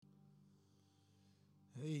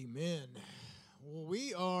Amen. Well,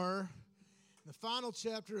 we are in the final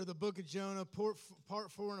chapter of the book of Jonah, part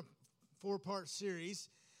 4 in a four-part series.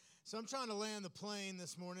 So I'm trying to land the plane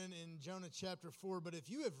this morning in Jonah chapter 4. But if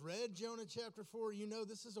you have read Jonah chapter 4, you know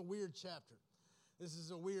this is a weird chapter. This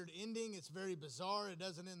is a weird ending. It's very bizarre. It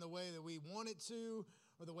doesn't end the way that we want it to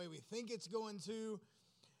or the way we think it's going to.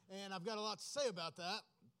 And I've got a lot to say about that,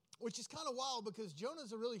 which is kind of wild because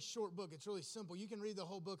Jonah's a really short book. It's really simple. You can read the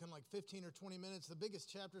whole book in like 15 or 20 minutes. The biggest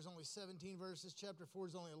chapter is only 17 verses. Chapter 4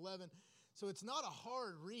 is only 11. So it's not a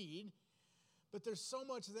hard read, but there's so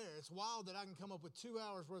much there. It's wild that I can come up with 2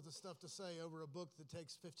 hours worth of stuff to say over a book that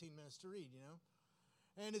takes 15 minutes to read, you know?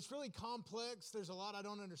 And it's really complex. There's a lot I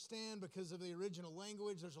don't understand because of the original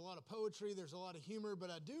language. There's a lot of poetry. There's a lot of humor.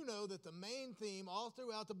 But I do know that the main theme all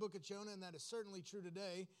throughout the book of Jonah, and that is certainly true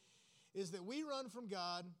today, is that we run from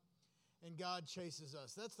God and God chases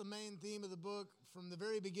us. That's the main theme of the book from the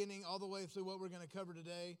very beginning all the way through what we're going to cover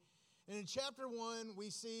today. And in chapter 1,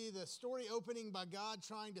 we see the story opening by God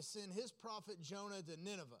trying to send his prophet Jonah to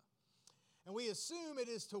Nineveh. And we assume it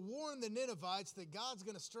is to warn the Ninevites that God's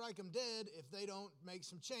going to strike them dead if they don't make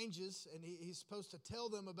some changes. And he's supposed to tell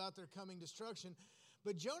them about their coming destruction.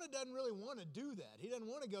 But Jonah doesn't really want to do that. He doesn't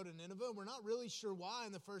want to go to Nineveh. We're not really sure why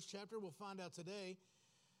in the first chapter. We'll find out today.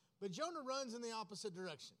 But Jonah runs in the opposite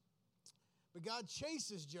direction. But God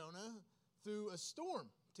chases Jonah through a storm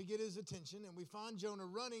to get his attention. And we find Jonah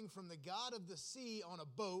running from the God of the sea on a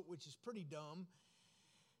boat, which is pretty dumb.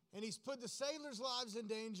 And he's put the sailors' lives in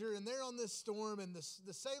danger, and they're on this storm, and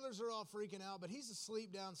the sailors are all freaking out, but he's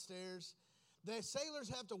asleep downstairs. The sailors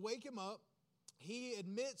have to wake him up. He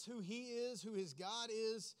admits who he is, who his God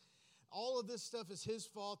is. All of this stuff is his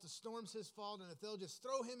fault. The storm's his fault, and if they'll just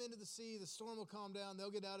throw him into the sea, the storm will calm down.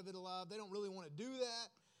 They'll get out of it alive. They don't really want to do that.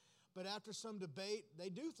 But after some debate, they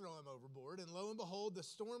do throw him overboard. And lo and behold, the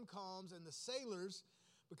storm calms and the sailors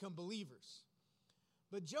become believers.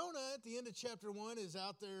 But Jonah, at the end of chapter 1, is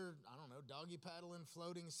out there, I don't know, doggy paddling,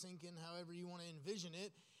 floating, sinking, however you want to envision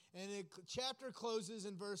it. And the chapter closes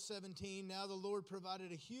in verse 17. Now the Lord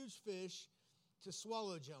provided a huge fish to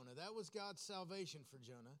swallow Jonah. That was God's salvation for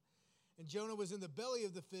Jonah. And Jonah was in the belly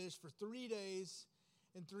of the fish for 3 days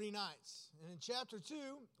and 3 nights. And in chapter 2,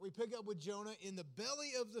 we pick up with Jonah in the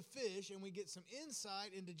belly of the fish, and we get some insight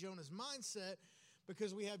into Jonah's mindset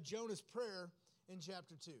because we have Jonah's prayer in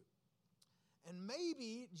chapter 2. And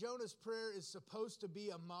maybe Jonah's prayer is supposed to be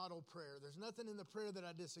a model prayer. There's nothing in the prayer that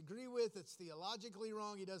I disagree with. It's theologically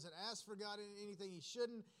wrong. He doesn't ask for God in anything he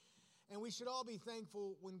shouldn't. And we should all be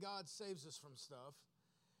thankful when God saves us from stuff.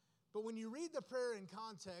 But when you read the prayer in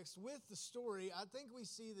context with the story, I think we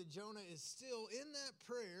see that Jonah is still in that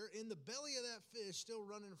prayer, in the belly of that fish, still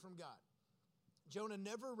running from God. Jonah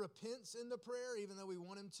never repents in the prayer, even though we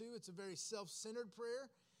want him to. It's a very self-centered prayer.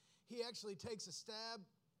 He actually takes a stab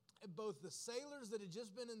at both the sailors that had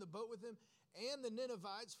just been in the boat with him and the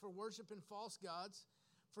Ninevites for worshiping false gods,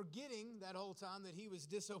 forgetting that whole time that he was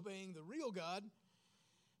disobeying the real God.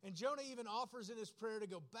 And Jonah even offers in his prayer to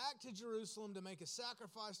go back to Jerusalem to make a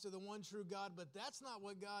sacrifice to the one true God, but that's not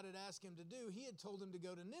what God had asked him to do. He had told him to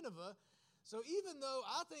go to Nineveh. So even though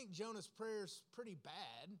I think Jonah's prayer is pretty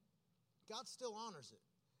bad, God still honors it.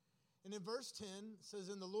 And in verse 10, it says,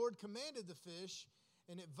 And the Lord commanded the fish,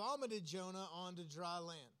 and it vomited Jonah onto dry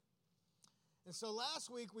land. And so last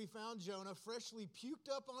week we found Jonah freshly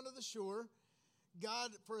puked up onto the shore.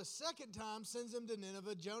 God, for a second time, sends him to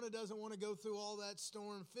Nineveh. Jonah doesn't want to go through all that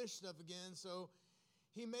storm fish stuff again, so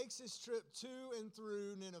he makes his trip to and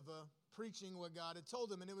through Nineveh, preaching what God had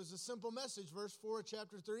told him. And it was a simple message. Verse 4 of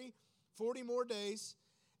chapter 3, 40 more days,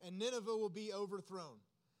 and Nineveh will be overthrown.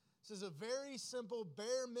 This is a very simple,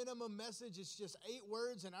 bare minimum message. It's just 8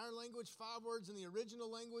 words in our language, 5 words in the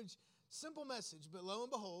original language. Simple message, but lo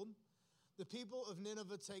and behold, the people of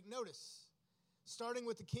Nineveh take notice. Starting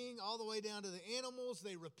with the king all the way down to the animals,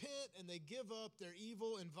 they repent and they give up their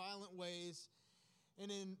evil and violent ways.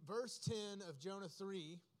 And in verse 10 of Jonah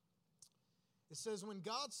 3, it says, When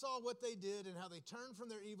God saw what they did and how they turned from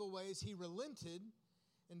their evil ways, he relented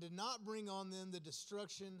and did not bring on them the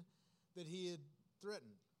destruction that he had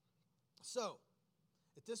threatened. So,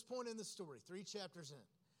 at this point in the story, 3 chapters in,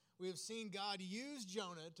 we have seen God use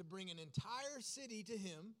Jonah to bring an entire city to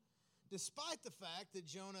him. Despite the fact that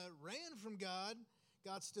Jonah ran from God,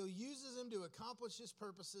 God still uses him to accomplish his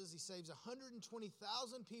purposes. He saves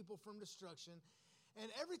 120,000 people from destruction.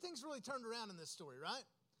 And everything's really turned around in this story, right?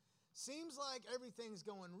 Seems like everything's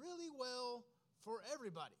going really well for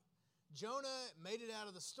everybody. Jonah made it out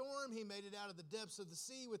of the storm. He made it out of the depths of the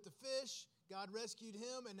sea with the fish. God rescued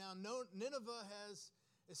him, and now Nineveh has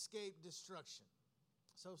escaped destruction.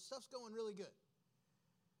 So stuff's going really good.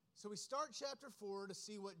 So we start chapter 4 to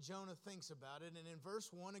see what Jonah thinks about it. And in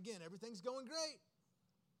verse 1, again, everything's going great.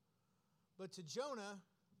 But to Jonah,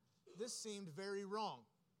 this seemed very wrong.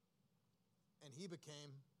 And he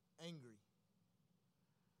became angry.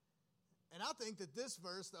 And I think that this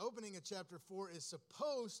verse, the opening of chapter 4, is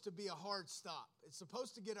supposed to be a hard stop. It's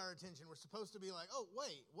supposed to get our attention. We're supposed to be like, oh,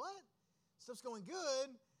 wait, what? Stuff's going good.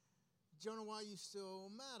 Jonah, why are you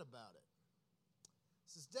still mad about it?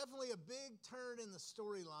 This is definitely a big turn in the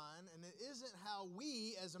storyline, and it isn't how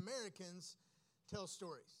we as Americans tell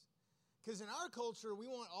stories. Because in our culture, we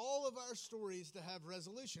want all of our stories to have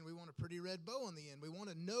resolution. We want a pretty red bow on the end. We want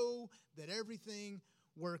to know that everything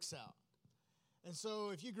works out. And so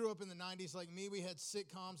if you grew up in the 90s like me, we had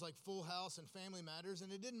sitcoms like Full House and Family Matters,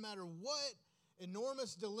 and it didn't matter what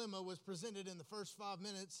enormous dilemma was presented in the first 5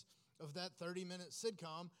 minutes of that 30-minute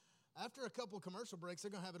sitcom. After a couple commercial breaks,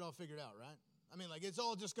 they're going to have it all figured out, right? I mean, like, it's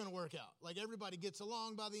all just going to work out. Like, everybody gets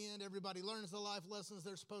along by the end. Everybody learns the life lessons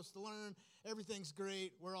they're supposed to learn. Everything's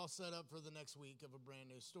great. We're all set up for the next week of a brand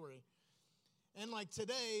new story. And like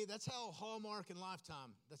today, that's how Hallmark and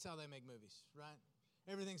Lifetime, that's how they make movies, right?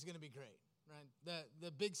 Everything's going to be great. Right?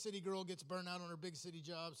 The big city girl gets burned out on her big city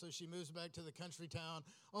job, so she moves back to the country town,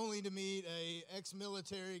 only to meet a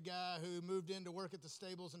ex-military guy who moved in to work at the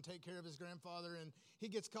stables and take care of his grandfather, and he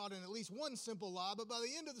gets caught in at least one simple lie, but by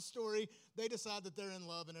the end of the story, they decide that they're in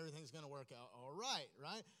love and everything's going to work out all right,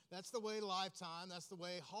 right? That's the way Lifetime, that's the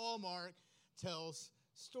way Hallmark tells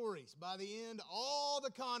stories. By the end, all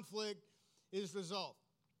the conflict is resolved.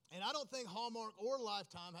 And I don't think Hallmark or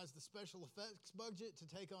Lifetime has the special effects budget to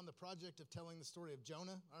take on the project of telling the story of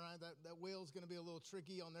Jonah. All right, that whale's going to be a little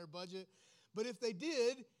tricky on their budget. But if they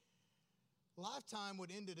did, Lifetime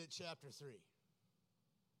would end it at chapter 3.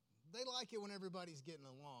 They like it when everybody's getting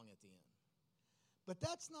along at the end. But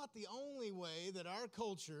that's not the only way that our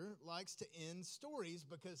culture likes to end stories,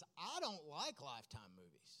 because I don't like Lifetime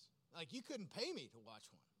movies. Like, you couldn't pay me to watch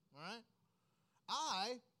one, all right?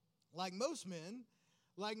 I, like most men,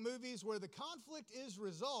 like movies where the conflict is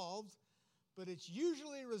resolved, but it's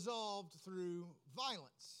usually resolved through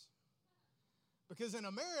violence. Because in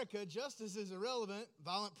America, justice is irrelevant,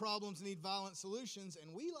 violent problems need violent solutions,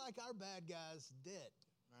 and we like our bad guys dead.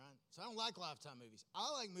 All right? So I don't like Lifetime movies.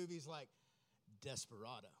 I like movies like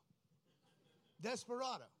Desperado.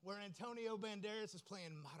 Desperado, where Antonio Banderas is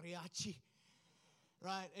playing mariachi.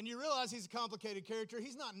 Right? And you realize he's a complicated character.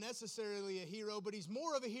 He's not necessarily a hero, but he's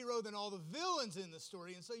more of a hero than all the villains in the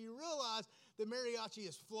story. And so you realize that Mariachi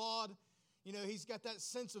is flawed. You know, he's got that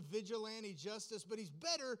sense of vigilante justice, but he's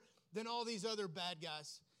better than all these other bad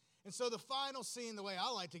guys. And so the final scene, the way I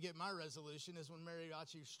like to get my resolution, is when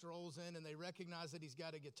Mariachi strolls in and they recognize that he's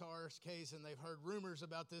got a guitar case, and they've heard rumors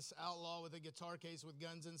about this outlaw with a guitar case with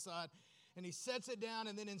guns inside. And he sets it down,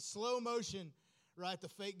 and then in slow motion, right, the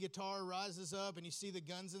fake guitar rises up, and you see the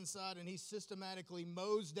guns inside, and he systematically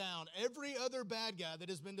mows down every other bad guy that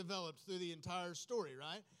has been developed through the entire story,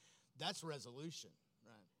 right? That's resolution,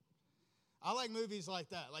 right? I like movies like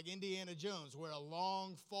that, like Indiana Jones, where a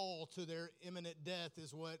long fall to their imminent death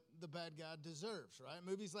is what the bad guy deserves, right?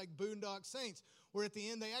 Movies like Boondock Saints, where at the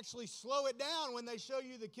end they actually slow it down when they show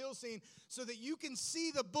you the kill scene so that you can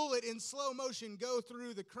see the bullet in slow motion go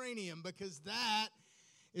through the cranium, because that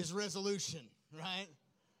is resolution. Right?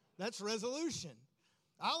 That's resolution.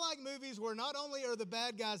 I like movies where not only are the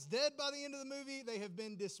bad guys dead by the end of the movie, they have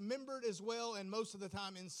been dismembered as well, and most of the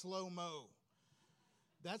time in slow-mo.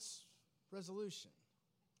 That's resolution.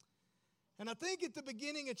 And I think at the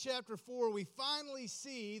beginning of chapter 4, we finally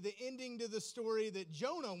see the ending to the story that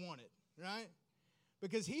Jonah wanted, right?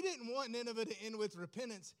 Because he didn't want Nineveh to end with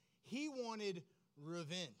repentance. He wanted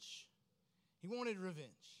revenge. He wanted revenge.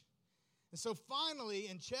 And so finally,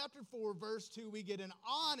 in chapter 4, verse 2, we get an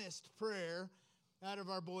honest prayer out of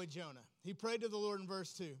our boy Jonah. He prayed to the Lord in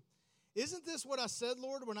verse 2. Isn't this what I said,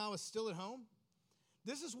 Lord, when I was still at home?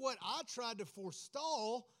 This is what I tried to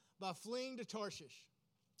forestall by fleeing to Tarshish.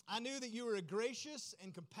 I knew that you were a gracious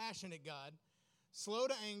and compassionate God, slow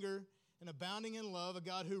to anger and abounding in love, a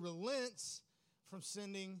God who relents from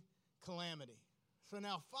sending calamity. So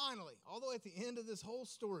now finally, although at the end of this whole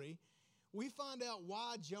story, we find out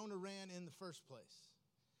why Jonah ran in the first place.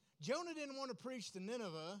 Jonah didn't want to preach to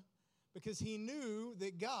Nineveh because he knew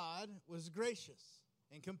that God was gracious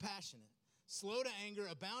and compassionate, slow to anger,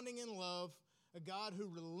 abounding in love, a God who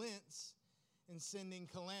relents in sending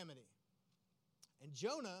calamity. And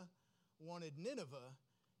Jonah wanted Nineveh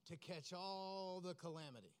to catch all the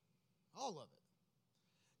calamity, all of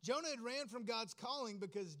it. Jonah had ran from God's calling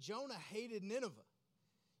because Jonah hated Nineveh.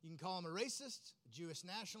 You can call him a racist, a Jewish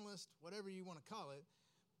nationalist, whatever you want to call it,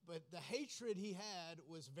 but the hatred he had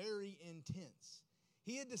was very intense.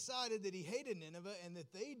 He had decided that he hated Nineveh and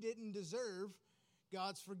that they didn't deserve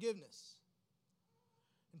God's forgiveness.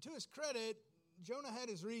 And to his credit, Jonah had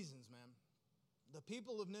his reasons, man. The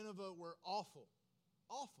people of Nineveh were awful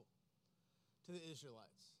to the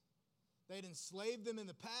Israelites. They'd enslaved them in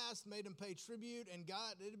the past, made them pay tribute, and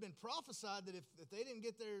it had been prophesied that if they didn't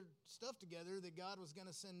get their stuff together, that God was going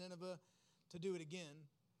to send Nineveh to do it again.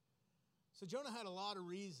 So Jonah had a lot of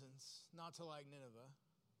reasons not to like Nineveh.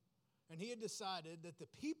 And he had decided that the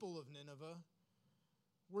people of Nineveh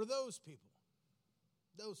were those people.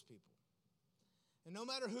 Those people. And no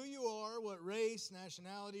matter who you are, what race,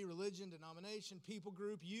 nationality, religion, denomination, people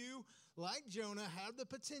group, you, like Jonah, have the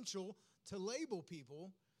potential to label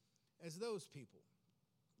people as those people.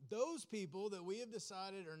 Those people that we have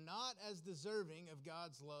decided are not as deserving of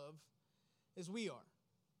God's love as we are.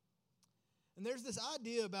 And there's this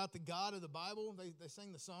idea about the God of the Bible. They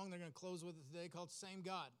sang the song they're going to close with it today called Same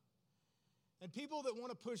God. And people that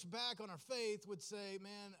want to push back on our faith would say,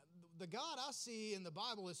 man, the God I see in the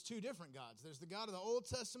Bible is two different gods. There's the God of the Old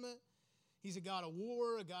Testament. He's a God of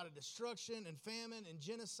war, a God of destruction and famine and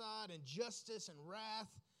genocide and justice and wrath.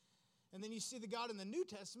 And then you see the God in the New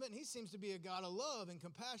Testament, and he seems to be a God of love and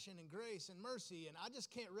compassion and grace and mercy. And I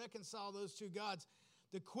just can't reconcile those two gods.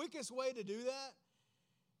 The quickest way to do that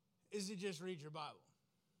is to just read your Bible.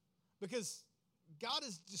 Because God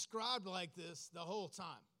is described like this the whole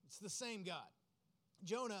time. It's the same God.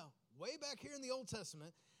 Jonah, way back here in the Old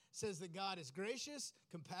Testament, says that God is gracious,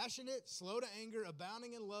 compassionate, slow to anger,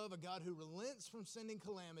 abounding in love, a God who relents from sending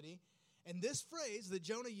calamity. And this phrase that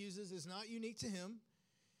Jonah uses is not unique to him.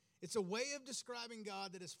 It's a way of describing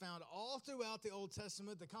God that is found all throughout the Old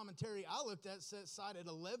Testament. The commentary I looked at cited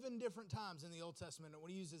 11 different times in the Old Testament,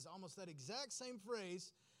 and he uses almost that exact same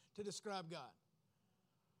phrase to describe God.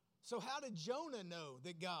 So how did Jonah know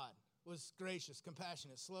that God was gracious,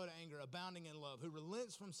 compassionate, slow to anger, abounding in love, who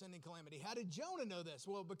relents from sending calamity? How did Jonah know this?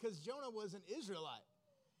 Well, because Jonah was an Israelite.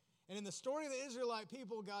 And in the story of the Israelite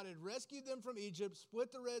people, God had rescued them from Egypt,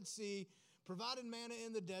 split the Red Sea, provided manna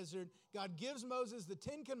in the desert. God gives Moses the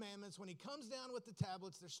 10 Commandments. When he comes down with the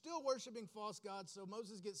tablets, they're still worshiping false gods, so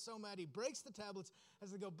Moses gets so mad he breaks the tablets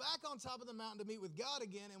as they go back on top of the mountain to meet with God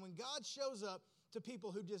again. And when God shows up to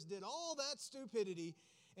people who just did all that stupidity,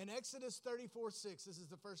 in Exodus 34:6, this is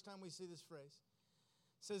the first time we see this phrase,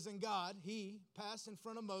 it says, and God, he passed in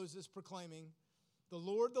front of Moses proclaiming, the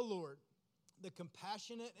Lord, the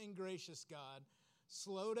compassionate and gracious God,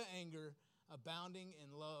 slow to anger, abounding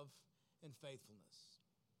in love and faithfulness.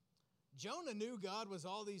 Jonah knew God was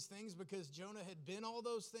all these things because Jonah had been all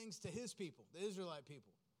those things to his people, the Israelite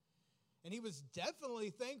people. And he was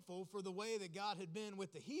definitely thankful for the way that God had been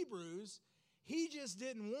with the Hebrews. He just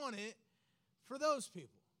didn't want it for those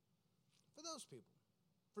people. For those people.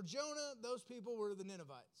 For Jonah, those people were the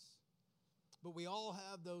Ninevites. But we all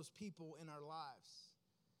have those people in our lives.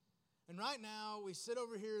 And right now, we sit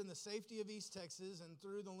over here in the safety of East Texas, and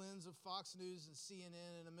through the lens of Fox News and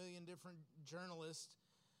CNN and a million different journalists,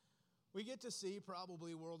 we get to see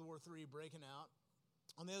probably World War III breaking out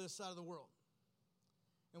on the other side of the world.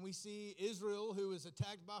 And we see Israel, who is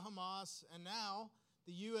attacked by Hamas, and now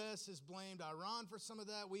the U.S. has blamed Iran for some of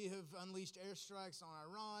that. We have unleashed airstrikes on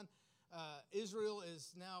Iran. Israel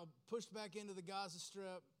is now pushed back into the Gaza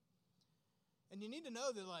Strip. And you need to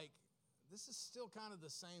know that, this is still kind of the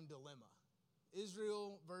same dilemma.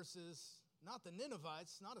 Israel versus, not the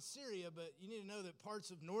Ninevites, not Assyria, but you need to know that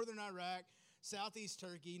parts of northern Iraq, southeast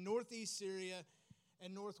Turkey, northeast Syria,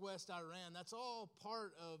 and northwest Iran, that's all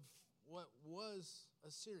part of what was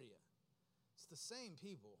Assyria. It's the same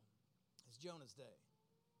people as Jonah's day.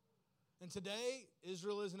 And today,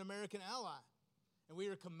 Israel is an American ally, and we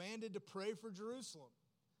are commanded to pray for Jerusalem.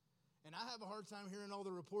 And I have a hard time hearing all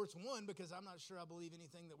the reports, one, because I'm not sure I believe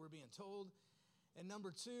anything that we're being told, and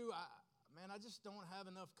number two, I just don't have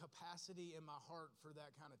enough capacity in my heart for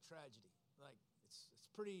that kind of tragedy. It's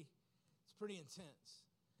pretty intense.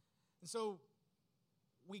 And so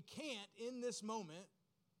we can't, in this moment,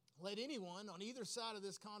 let anyone on either side of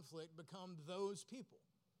this conflict become those people.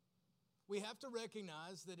 We have to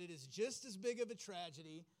recognize that it is just as big of a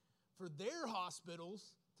tragedy for their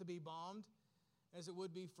hospitals to be bombed as it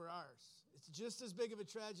would be for ours. It's just as big of a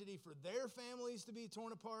tragedy for their families to be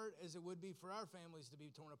torn apart as it would be for our families to be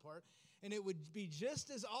torn apart. And it would be just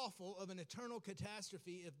as awful of an eternal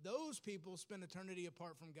catastrophe if those people spend eternity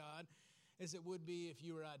apart from God as it would be if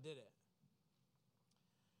you or I did it.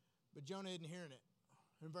 But Jonah isn't hearing it.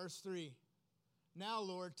 In verse 3, now,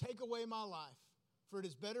 Lord, take away my life, for it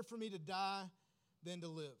is better for me to die than to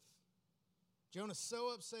live. Jonah's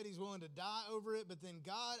so upset he's willing to die over it, but then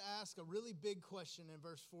God asked a really big question in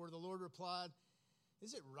verse 4. The Lord replied,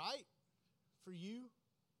 is it right for you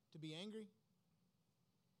to be angry?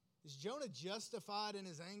 Is Jonah justified in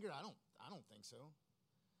his anger? I don't think so.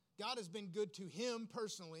 God has been good to him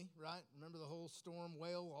personally, right? Remember the whole storm,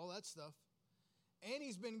 whale, all that stuff. And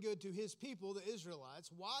he's been good to his people, the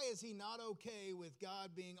Israelites. Why is he not okay with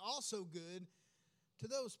God being also good to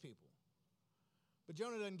those people? But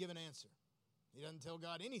Jonah doesn't give an answer. He doesn't tell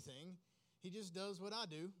God anything. He just does what I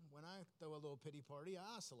do. When I throw a little pity party,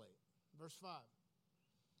 I isolate. Verse 5.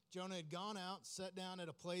 Jonah had gone out, sat down at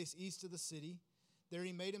a place east of the city. There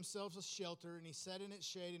he made himself a shelter, and he sat in its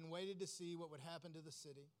shade and waited to see what would happen to the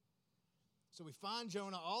city. So we find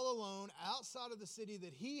Jonah all alone outside of the city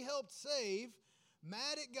that he helped save,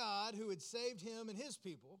 mad at God who had saved him and his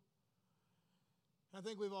people. I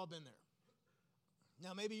think we've all been there.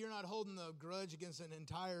 Now, maybe you're not holding a grudge against an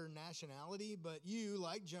entire nationality, but you,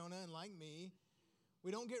 like Jonah and like me,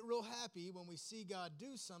 we don't get real happy when we see God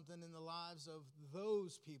do something in the lives of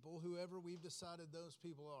those people, whoever we've decided those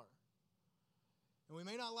people are. And we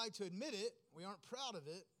may not like to admit it, we aren't proud of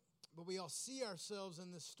it, but we all see ourselves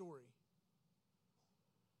in this story.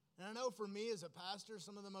 And I know for me as a pastor,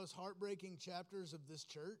 some of the most heartbreaking chapters of this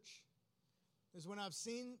church is when I've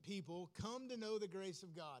seen people come to know the grace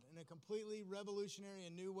of God in a completely revolutionary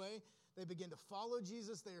and new way. They begin to follow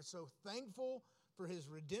Jesus. They are so thankful for his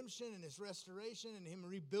redemption and his restoration and him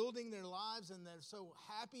rebuilding their lives, and they're so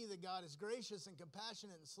happy that God is gracious and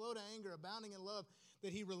compassionate and slow to anger, abounding in love,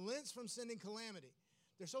 that he relents from sending calamity.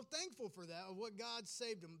 They're so thankful for that, of what God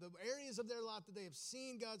saved them, the areas of their life that they have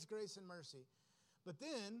seen God's grace and mercy. But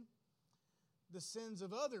then the sins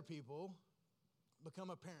of other people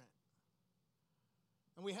become apparent.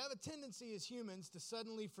 And we have a tendency as humans to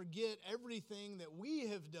suddenly forget everything that we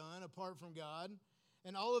have done apart from God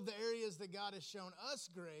and all of the areas that God has shown us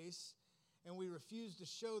grace, and we refuse to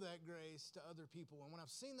show that grace to other people. And when I've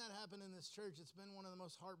seen that happen in this church, it's been one of the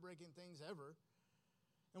most heartbreaking things ever.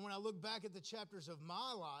 And when I look back at the chapters of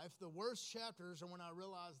my life, the worst chapters are when I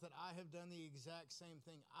realize that I have done the exact same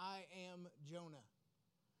thing. I am Jonah.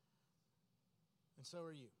 And so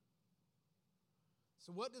are you.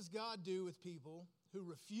 So what does God do with people who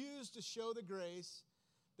refuse to show the grace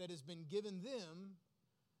that has been given them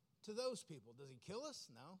to those people? Does he kill us?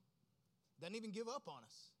 No. Doesn't even give up on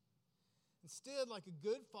us. Instead, like a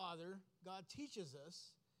good father, God teaches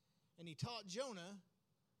us, and he taught Jonah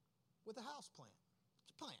with a house plant.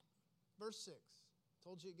 It's a plant. Verse 6.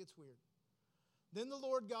 Told you it gets weird. Then the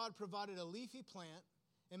Lord God provided a leafy plant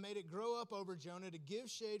and made it grow up over Jonah to give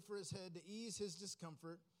shade for his head to ease his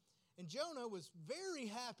discomfort. And Jonah was very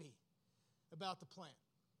happy about the plant.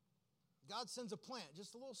 God sends a plant,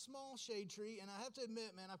 just a little small shade tree. And I have to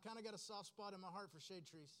admit, man, I've kind of got a soft spot in my heart for shade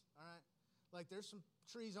trees, all right? Like there's some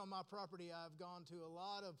trees on my property I've gone to a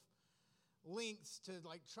lot of lengths to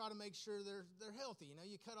like try to make sure they're healthy. You know,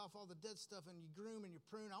 you cut off all the dead stuff and you groom and you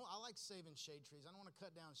prune. I like saving shade trees. I don't want to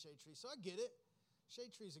cut down shade trees. So I get it.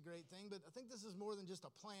 Shade tree is a great thing, but I think this is more than just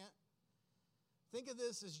a plant. Think of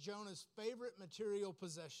this as Jonah's favorite material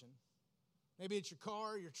possession. Maybe it's your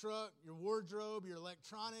car, your truck, your wardrobe, your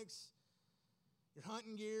electronics, your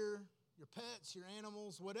hunting gear, your pets, your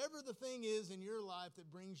animals, whatever the thing is in your life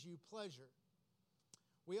that brings you pleasure.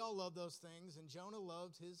 We all love those things, and Jonah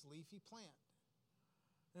loved his leafy plant.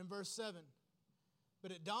 In verse 7,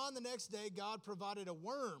 but at dawn the next day, God provided a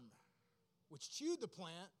worm which chewed the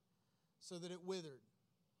plant so that it withered.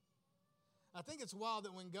 I think it's wild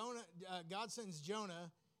that when God sends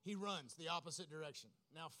Jonah, he runs the opposite direction.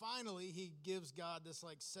 Now, finally, he gives God this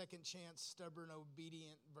like second chance, stubborn,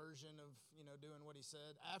 obedient version of, doing what he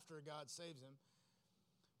said after God saves him.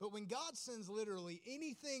 But when God sends literally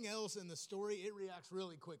anything else in the story, it reacts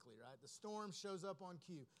really quickly, right? The storm shows up on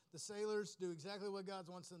cue. The sailors do exactly what God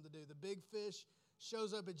wants them to do. The big fish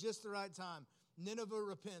shows up at just the right time. Nineveh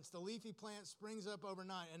repents. The leafy plant springs up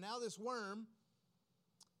overnight. And now this worm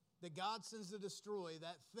that God sends to destroy,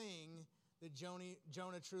 that thing that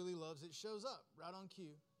Jonah truly loves, it shows up right on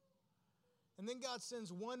cue. And then God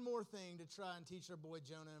sends one more thing to try and teach our boy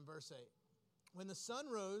Jonah in verse 8. When the sun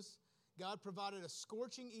rose, God provided a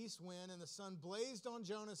scorching east wind, and the sun blazed on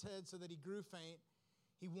Jonah's head so that he grew faint.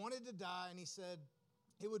 He wanted to die, and he said,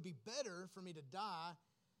 it would be better for me to die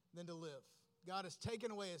than to live. God has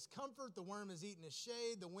taken away his comfort. The worm has eaten his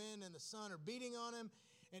shade. The wind and the sun are beating on him.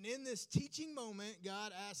 And in this teaching moment,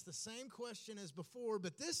 God asked the same question as before,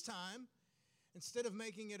 but this time, instead of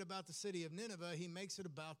making it about the city of Nineveh, he makes it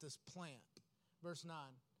about this plant. Verse 9,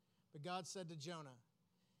 but God said to Jonah,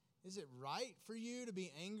 is it right for you to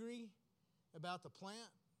be angry about the plant?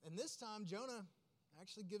 And this time, Jonah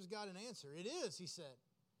actually gives God an answer. It is, he said.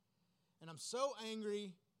 And I'm so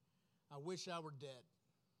angry, I wish I were dead.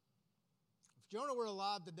 If Jonah were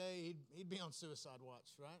alive today, he'd be on suicide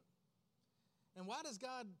watch, right? And why does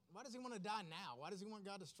he want to die now? Why does he want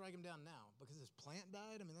God to strike him down now? Because his plant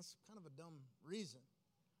died? I mean, that's kind of a dumb reason.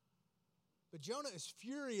 But Jonah is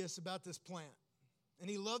furious about this plant. And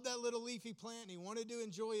he loved that little leafy plant, and he wanted to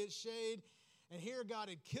enjoy its shade. And here God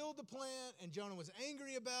had killed the plant, and Jonah was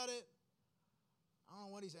angry about it. I don't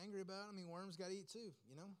know what he's angry about. I mean, worms got to eat too,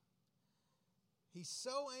 you know? He's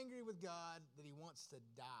so angry with God that he wants to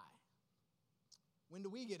die. When do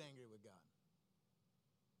we get angry with God?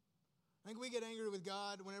 I think we get angry with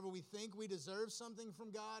God whenever we think we deserve something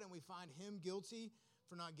from God and we find him guilty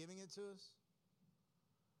for not giving it to us.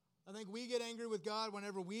 I think we get angry with God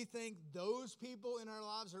whenever we think those people in our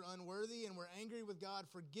lives are unworthy, and we're angry with God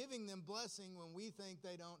for giving them blessing when we think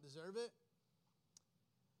they don't deserve it.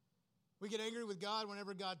 We get angry with God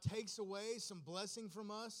whenever God takes away some blessing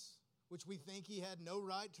from us, which we think he had no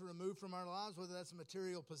right to remove from our lives, whether that's a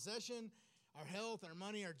material possession, our health, our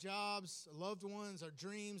money, our jobs, our loved ones, our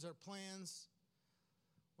dreams, our plans.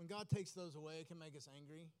 When God takes those away, it can make us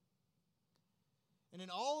angry. And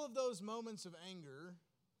in all of those moments of anger,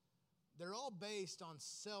 they're all based on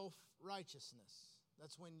self-righteousness.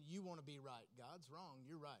 That's when you want to be right. God's wrong,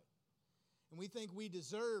 you're right. And we think we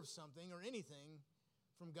deserve something or anything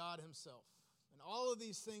from God himself. And all of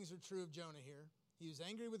these things are true of Jonah here. He was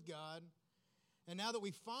angry with God. And now that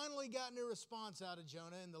we've finally gotten a response out of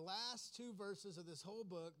Jonah, in the last 2 verses of this whole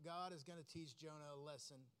book, God is going to teach Jonah a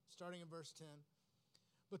lesson, starting in verse 10.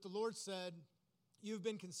 But the Lord said, "You have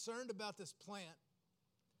been concerned about this plant,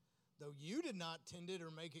 though you did not tend it or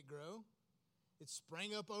make it grow. It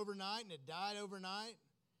sprang up overnight and it died overnight.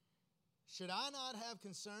 Should I not have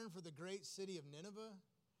concern for the great city of Nineveh,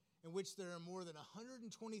 in which there are more than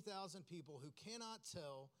 120,000 people who cannot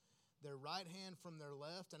tell their right hand from their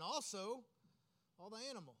left, and also all the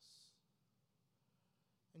animals?"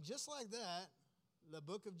 And just like that, the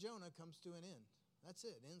book of Jonah comes to an end. That's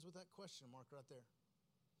it. It ends with that question mark right there.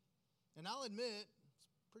 And I'll admit, it's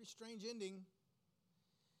a pretty strange ending.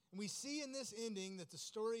 And we see in this ending that the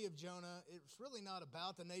story of Jonah, it's really not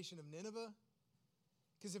about the nation of Nineveh.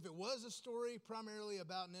 Because if it was a story primarily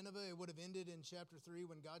about Nineveh, it would have ended in chapter 3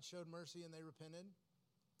 when God showed mercy and they repented.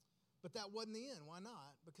 But that wasn't the end. Why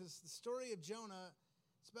not? Because the story of Jonah,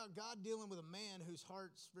 it's about God dealing with a man whose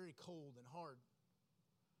heart's very cold and hard.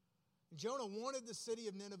 And Jonah wanted the city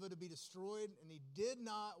of Nineveh to be destroyed, and he did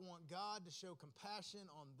not want God to show compassion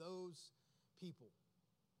on those people.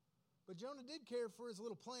 But Jonah did care for his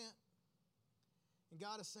little plant. And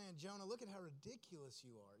God is saying, Jonah, look at how ridiculous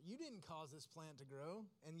you are. You didn't cause this plant to grow,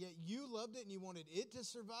 and yet you loved it and you wanted it to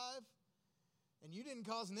survive. And you didn't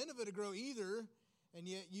cause Nineveh to grow either, and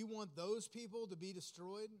yet you want those people to be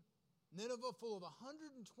destroyed. Nineveh, full of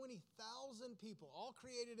 120,000 people, all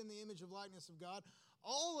created in the image of likeness of God,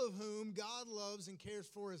 all of whom God loves and cares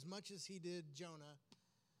for as much as he did Jonah.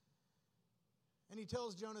 And he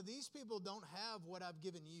tells Jonah, these people don't have what I've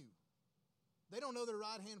given you. They don't know their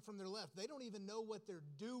right hand from their left. They don't even know what they're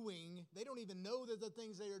doing. They don't even know that the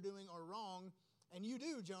things they are doing are wrong. And you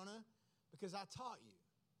do, Jonah, because I taught you.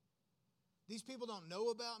 These people don't know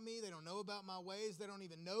about me. They don't know about my ways. They don't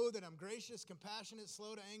even know that I'm gracious, compassionate,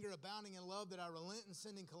 slow to anger, abounding in love, that I relent in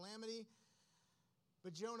sending calamity.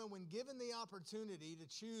 But Jonah, when given the opportunity to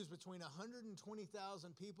choose between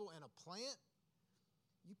 120,000 people and a plant,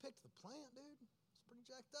 you picked the plant, dude. It's pretty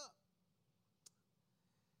jacked up.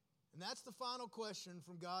 And that's the final question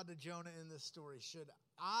from God to Jonah in this story. Should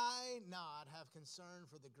I not have concern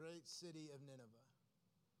for the great city of Nineveh?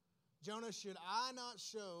 Jonah, should I not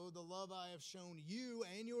show the love I have shown you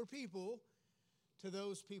and your people to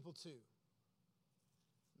those people too?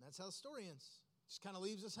 And that's how the story ends. Just kind of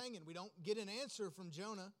leaves us hanging. We don't get an answer from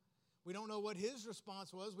Jonah. We don't know what his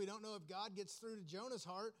response was. We don't know if God gets through to Jonah's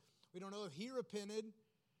heart. We don't know if he repented.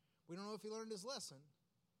 We don't know if he learned his lesson.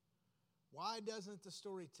 Why doesn't the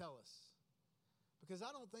story tell us? Because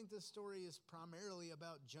I don't think this story is primarily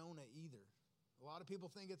about Jonah either. A lot of people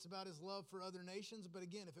think it's about his love for other nations, but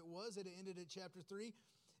again, if it was, it ended at chapter 3.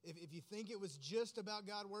 If you think it was just about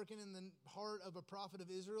God working in the heart of a prophet of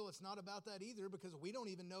Israel, it's not about that either, because we don't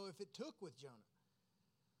even know if it took with Jonah.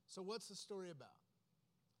 So what's the story about?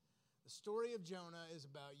 The story of Jonah is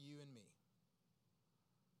about you and me.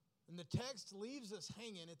 And the text leaves us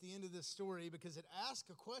hanging at the end of this story because it asks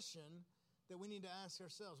a question that we need to ask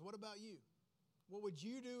ourselves. What about you? What would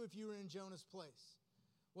you do if you were in Jonah's place?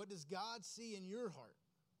 What does God see in your heart?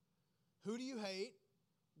 Who do you hate?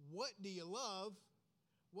 What do you love?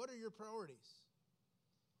 What are your priorities?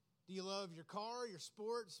 Do you love your car, your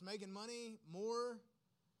sports, making money more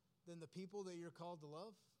than the people that you're called to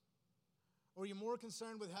love? Or are you more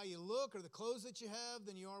concerned with how you look or the clothes that you have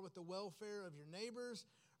than you are with the welfare of your neighbors?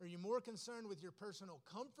 Are you more concerned with your personal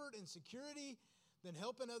comfort and security than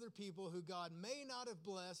helping other people who God may not have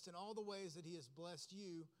blessed in all the ways that he has blessed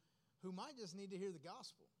you, who might just need to hear the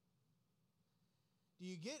gospel? Do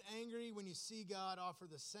you get angry when you see God offer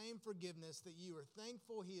the same forgiveness that you are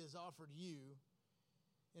thankful he has offered you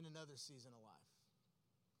in another season of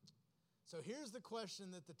life? So here's the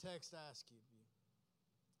question that the text asks you.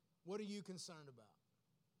 What are you concerned about?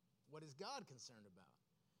 What is God concerned about?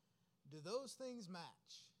 Do those things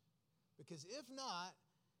match? Because if not,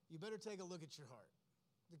 you better take a look at your heart.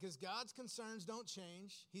 Because God's concerns don't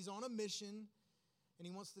change. He's on a mission, and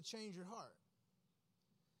he wants to change your heart.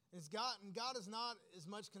 And God is not as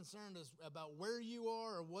much concerned about where you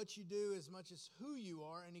are or what you do as much as who you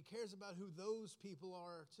are, and he cares about who those people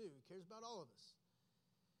are too. He cares about all of us.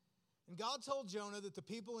 And God told Jonah that the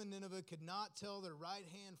people in Nineveh could not tell their right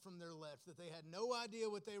hand from their left, that they had no idea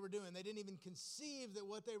what they were doing. They didn't even conceive that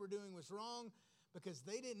what they were doing was wrong because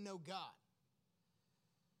they didn't know God.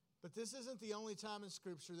 But this isn't the only time in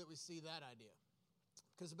Scripture that we see that idea.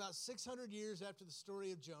 Because about 600 years after the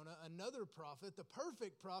story of Jonah, another prophet, the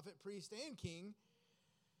perfect prophet, priest, and king,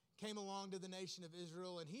 came along to the nation of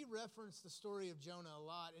Israel, and he referenced the story of Jonah a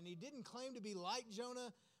lot. And he didn't claim to be like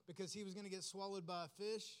Jonah because he was going to get swallowed by a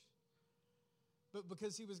fish, but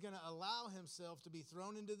because he was going to allow himself to be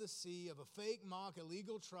thrown into the sea of a fake, mock,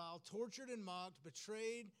 illegal trial, tortured and mocked,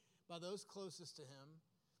 betrayed by those closest to him.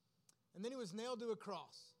 And then he was nailed to a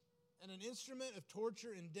cross, and an instrument of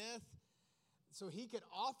torture and death, so he could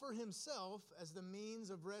offer himself as the means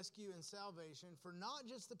of rescue and salvation for not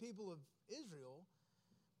just the people of Israel,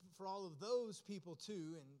 but for all of those people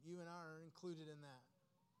too, and you and I are included in that.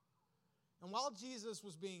 And while Jesus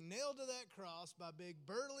was being nailed to that cross by big,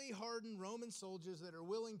 burly, hardened Roman soldiers that are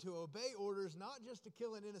willing to obey orders, not just to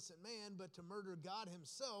kill an innocent man, but to murder God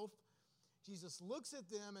himself, Jesus looks at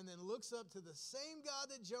them and then looks up to the same God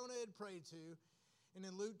that Jonah had prayed to. And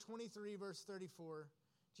in Luke 23, verse 34,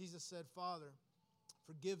 Jesus said, "Father,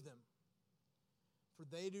 forgive them, for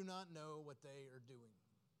they do not know what they are doing."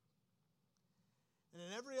 And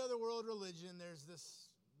in every other world religion, there's this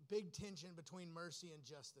big tension between mercy and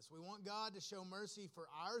justice. We want God to show mercy for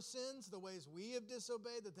our sins, the ways we have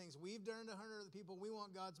disobeyed, the things we've done to hurt other people. We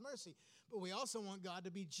want God's mercy. But we also want God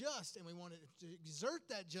to be just, and we want to exert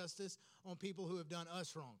that justice on people who have done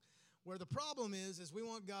us wrong. Where the problem is we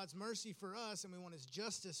want God's mercy for us, and we want his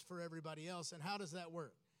justice for everybody else. And how does that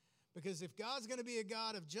work? Because if God's going to be a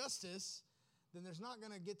God of justice, then there's not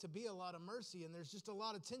going to get to be a lot of mercy, and there's just a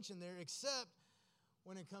lot of tension there, except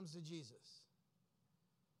when it comes to Jesus.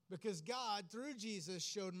 Because God, through Jesus,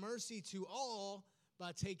 showed mercy to all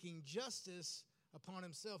by taking justice upon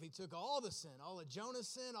himself. He took all the sin, all of Jonah's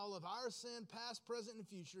sin, all of our sin, past, present, and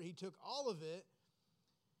future. He took all of it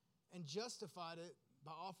and justified it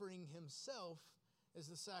by offering himself as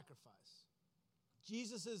the sacrifice.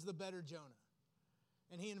 Jesus is the better Jonah.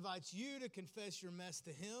 And he invites you to confess your mess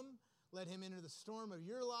to him, let him enter the storm of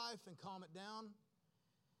your life and calm it down.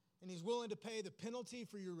 And he's willing to pay the penalty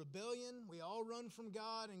for your rebellion. We all run from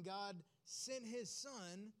God, and God sent his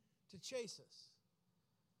son to chase us.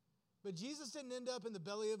 But Jesus didn't end up in the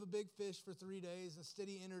belly of a big fish for 3 days. Instead,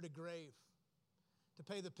 he entered a grave to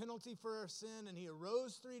pay the penalty for our sin, and he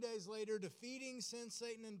arose 3 days later, defeating sin,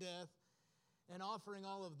 Satan, and death, and offering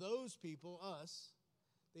all of those people, us,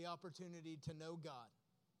 the opportunity to know God.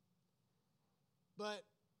 But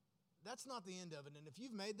that's not the end of it. And if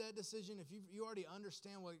you've made that decision, if you already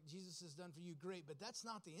understand what Jesus has done for you, great. But that's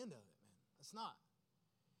not the end of it, man. That's not.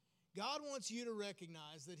 God wants you to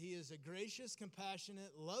recognize that he is a gracious,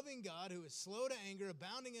 compassionate, loving God who is slow to anger,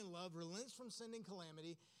 abounding in love, relents from sin and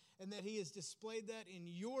calamity, and that he has displayed that in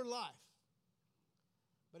your life.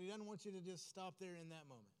 But he doesn't want you to just stop there in that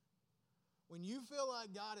moment. When you feel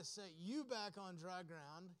like God has set you back on dry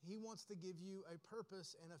ground, he wants to give you a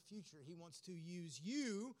purpose and a future. He wants to use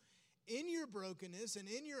you in your brokenness and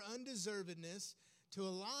in your undeservedness to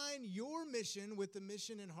align your mission with the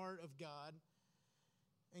mission and heart of God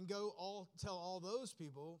and tell all those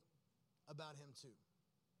people about him too.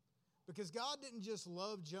 Because God didn't just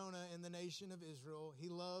love Jonah and the nation of Israel, he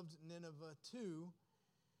loved Nineveh too.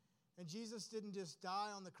 And Jesus didn't just die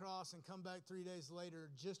on the cross and come back 3 days later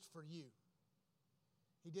just for you.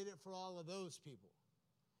 He did it for all of those people.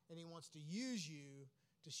 And he wants to use you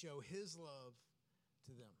to show his love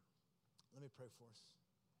to them. Let me pray for us.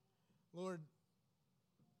 Lord,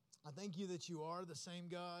 I thank you that you are the same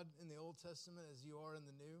God in the Old Testament as you are in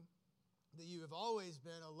the New. That you have always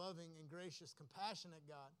been a loving and gracious, compassionate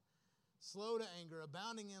God, slow to anger,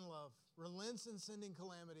 abounding in love, relents in sending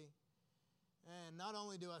calamity, And not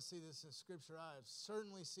only do I see this in Scripture, I have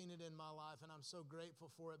certainly seen it in my life, and I'm so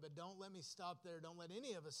grateful for it. But don't let me stop there. Don't let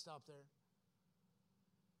any of us stop there.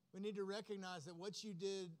 We need to recognize that what you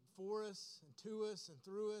did for us and to us and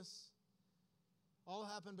through us all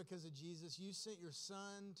happened because of Jesus. You sent your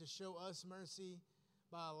Son to show us mercy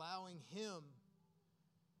by allowing Him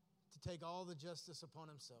to take all the justice upon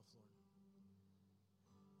Himself, Lord.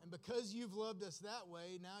 And because you've loved us that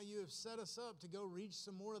way, now you have set us up to go reach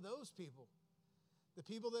some more of those people. The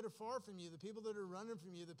people that are far from you, the people that are running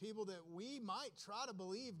from you, the people that we might try to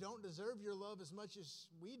believe don't deserve your love as much as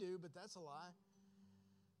we do, but that's a lie.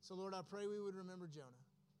 So, Lord, I pray we would remember Jonah,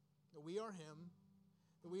 that we are him,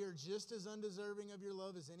 that we are just as undeserving of your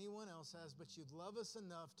love as anyone else has, but you'd love us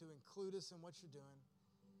enough to include us in what you're doing.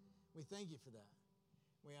 We thank you for that.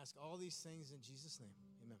 We ask all these things in Jesus' name.